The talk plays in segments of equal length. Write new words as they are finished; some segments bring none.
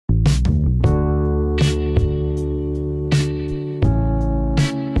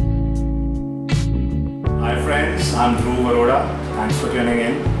thanks for tuning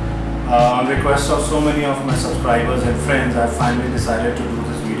in. On request of so many of my subscribers and friends, I finally decided to do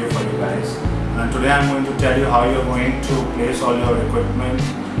this video for you guys. And today I'm going to tell you how you're going to place all your equipment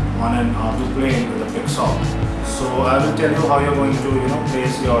on an Arduplane with a Pixhawk. So I will tell you how you're going to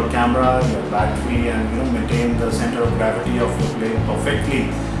place your camera, your battery, and maintain the center of gravity of your plane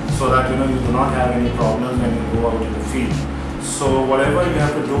perfectly, so that you do not have any problems when you go out in the field. So whatever you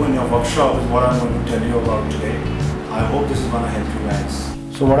have to do in your workshop is what I'm going to tell you about today. I hope this is going to help you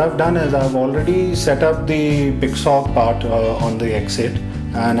guys. So what I've done is I've already set up the Pixhawk part on the exit,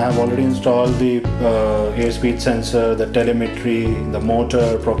 and I've already installed the airspeed sensor, the telemetry, the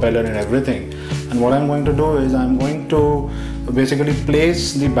motor, propeller and everything. And what I'm going to do is I'm going to basically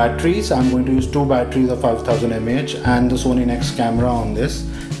place the batteries. I'm going to use two batteries of 5000 mAh and the Sony Nex camera on this,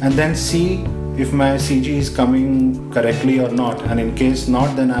 and then see if my CG is coming correctly or not, and in case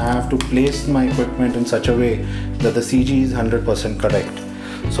not, then I have to place my equipment in such a way that the CG is 100%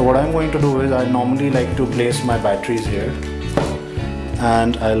 correct. So what I'm going to do is I normally like to place my batteries here,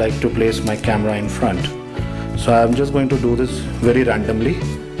 and I like to place my camera in front. So I'm just going to do this very randomly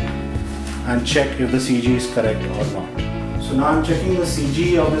and check if the CG is correct or not. So now I'm checking the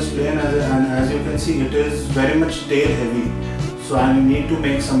CG of this plane, and as you can see, it is very much tail heavy. So I need to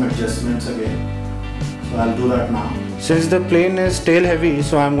make some adjustments again. So I'll do that now. Since the plane is tail heavy,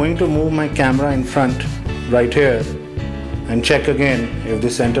 so I'm going to move my camera in front right here and check again if the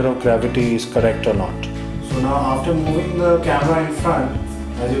center of gravity is correct or not. So now after moving the camera in front,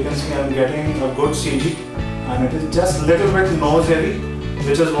 as you can see, I'm getting a good CG, and it is just a little bit nose heavy,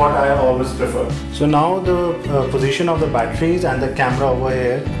 which is what I always prefer. So now the position of the batteries and the camera over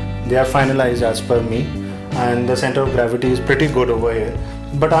here, they are finalized as per me, and the center of gravity is pretty good over here.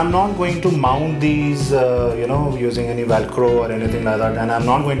 But I'm not going to mount these using any velcro or anything like that, and I'm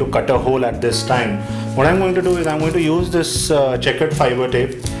not going to cut a hole at this time. What I'm going to do is I'm going to use this checkered fiber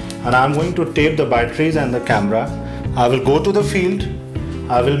tape, and I'm going to tape the batteries and the camera. I will go to the field.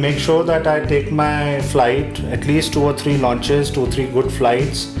 I will make sure that I take my flight, at least 2 or 3 launches, 2 or 3 good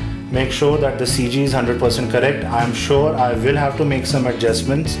flights. Make sure that the CG is 100% correct. I'm sure I will have to make some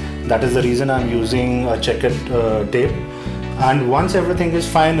adjustments. That is the reason I'm using a checkered tape. And once everything is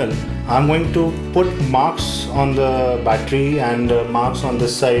final, I'm going to put marks on the battery and marks on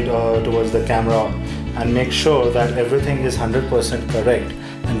this side towards the camera, and make sure that everything is 100% correct.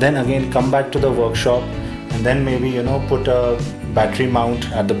 And then again come back to the workshop, and then maybe put a battery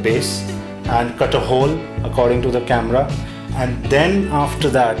mount at the base and cut a hole according to the camera. And then after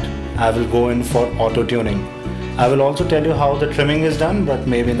that I will go in for auto tuning. I will also tell you how the trimming is done, but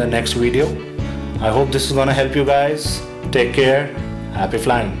maybe in the next video. I hope this is gonna help you guys. Take care. Happy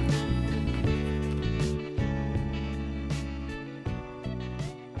flying.